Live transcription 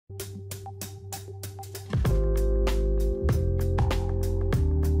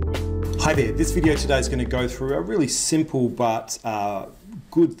Hi there, this video today is going to go through a really simple but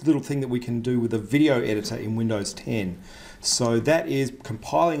good little thing that we can do with a video editor in Windows 10. So that is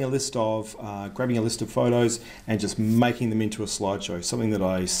compiling a list of, grabbing a list of photos and just making them into a slideshow, something that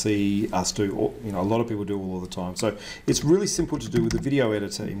I see us do, a lot of people do all the time. So it's really simple to do with a video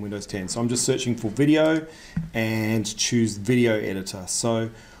editor in Windows 10. So I'm just searching for video and choose video editor. So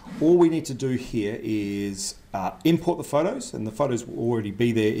all we need to do here is import the photos, and the photos will already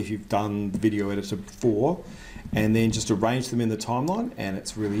be there if you've done the video editor before, and then just arrange them in the timeline, and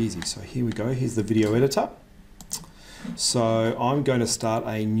it's really easy. So here we go, here's the video editor. So I'm going to start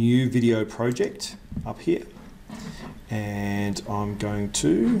a new video project up here, and I'm going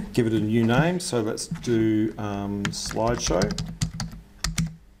to give it a new name. So let's do slideshow.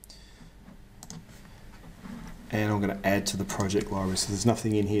 And I'm going to add to the project library, so there's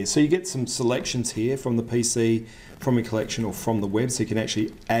nothing in here. So you get some selections here from the PC, from a collection, or from the web, so you can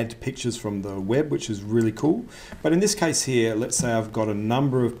actually add pictures from the web, which is really cool. But in this case here, let's say I've got a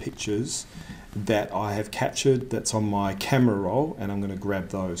number of pictures that I have captured that's on my camera roll, and I'm going to grab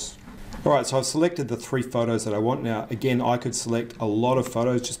those. All right, so I've selected the 3 photos that I want. Now, again, I could select a lot of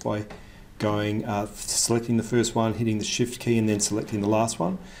photos just by going, selecting the first one, hitting the Shift key, and then selecting the last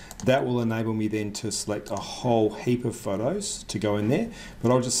one. That will enable me then to select a whole heap of photos to go in there, but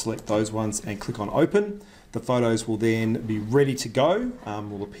I'll just select those ones and click on open. The photos will then be ready to go,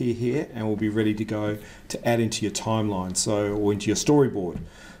 will appear here, and will be ready to go to add into your timeline, or into your storyboard.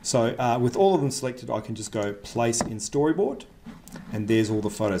 So with all of them selected, I can just go place in storyboard, and there's all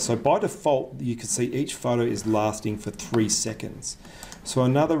the photos. So by default, you can see each photo is lasting for 3 seconds. So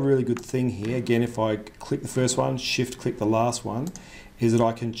another really good thing here, again, if I click the first one, Shift click the last one, is that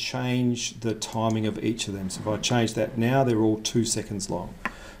I can change the timing of each of them. So if I change that now, they're all 2 seconds long.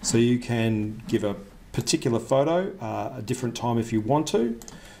 So you can give a particular photo a different time if you want to.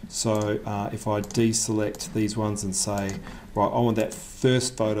 So if I deselect these ones and say, right, I want that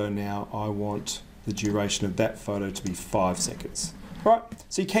first photo now, I want the duration of that photo to be 5 seconds. Right,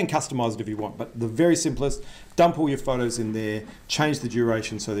 so you can customize it if you want, but the very simplest, dump all your photos in there, change the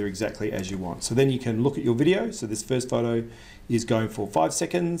duration so they're exactly as you want. So then you can look at your video. So this first photo is going for 5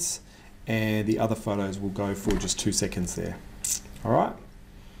 seconds, and the other photos will go for just 2 seconds there. All right,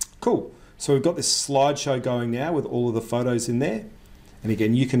 cool. So we've got this slideshow going now with all of the photos in there. And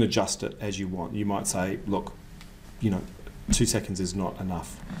again, you can adjust it as you want. You might say, look, 2 seconds is not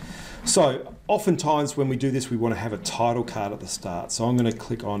enough. So oftentimes when we do this, we want to have a title card at the start. So I'm going to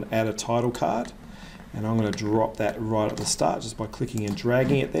click on add a title card, and I'm going to drop that right at the start just by clicking and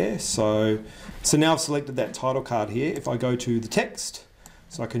dragging it there. So now I've selected that title card here. If I go to the text,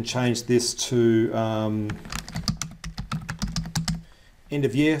 so I can change this to end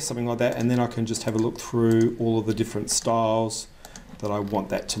of year, something like that, and then I can just have a look through all of the different styles that I want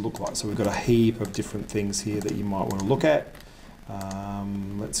that to look like. So we've got a heap of different things here that you might want to look at.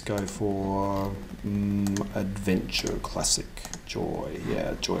 Let's go for adventure, classic, joy,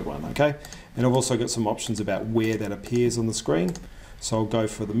 yeah, joy one, okay. And I've also got some options about where that appears on the screen. So I'll go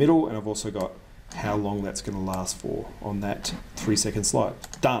for the middle, and I've also got how long that's going to last for on that 3 second slide.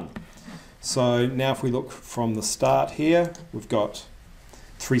 Done. So now if we look from the start here, we've got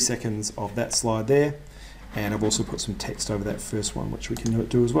 3 seconds of that slide there. And I've also put some text over that first one, which we can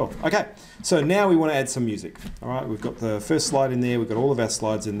do as well. Okay, so now we want to add some music. All right, we've got the first slide in there, we've got all of our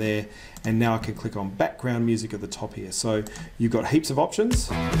slides in there, and now I can click on background music at the top here. So you've got heaps of options.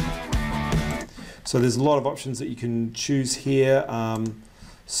 So there's a lot of options that you can choose here.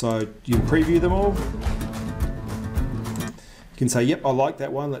 So you can preview them all. You can say, yep, I like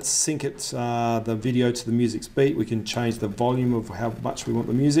that one. Let's sync it, the video to the music's beat. We can change the volume of how much we want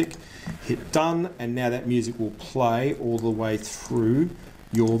the music. Hit done, and now that music will play all the way through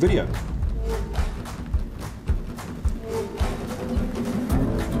your video.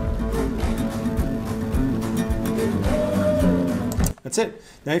 That's it.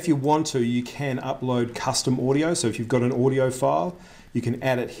 Now if you want to, you can upload custom audio. So if you've got an audio file, you can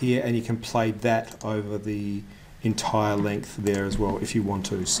add it here and you can play that over the entire length there as well if you want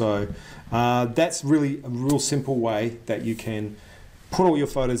to. So that's really a real simple way that you can put all your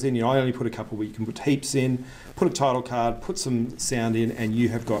photos in. I only put a couple, but you can put heaps in, put a title card, put some sound in, and you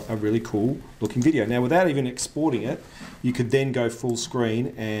have got a really cool looking video. Now without even exporting it, you could then go full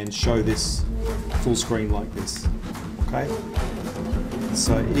screen and show this full screen like this, okay?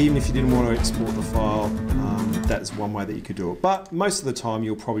 So even if you didn't want to export the file, that's one way that you could do it. But most of the time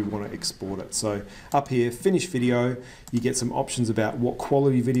you'll probably want to export it. So up here, finish video, you get some options about what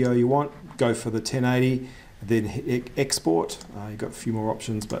quality video you want. Go for the 1080, then hit export. You've got a few more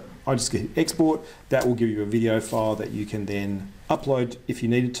options, but I just hit export. That will give you a video file that you can then upload if you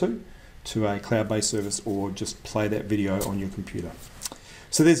needed to a cloud-based service, or just play that video on your computer.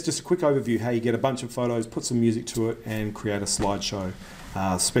 So there's just a quick overview how you get a bunch of photos, put some music to it, and create a slideshow,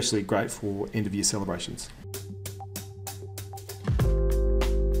 especially great for end-of-year celebrations.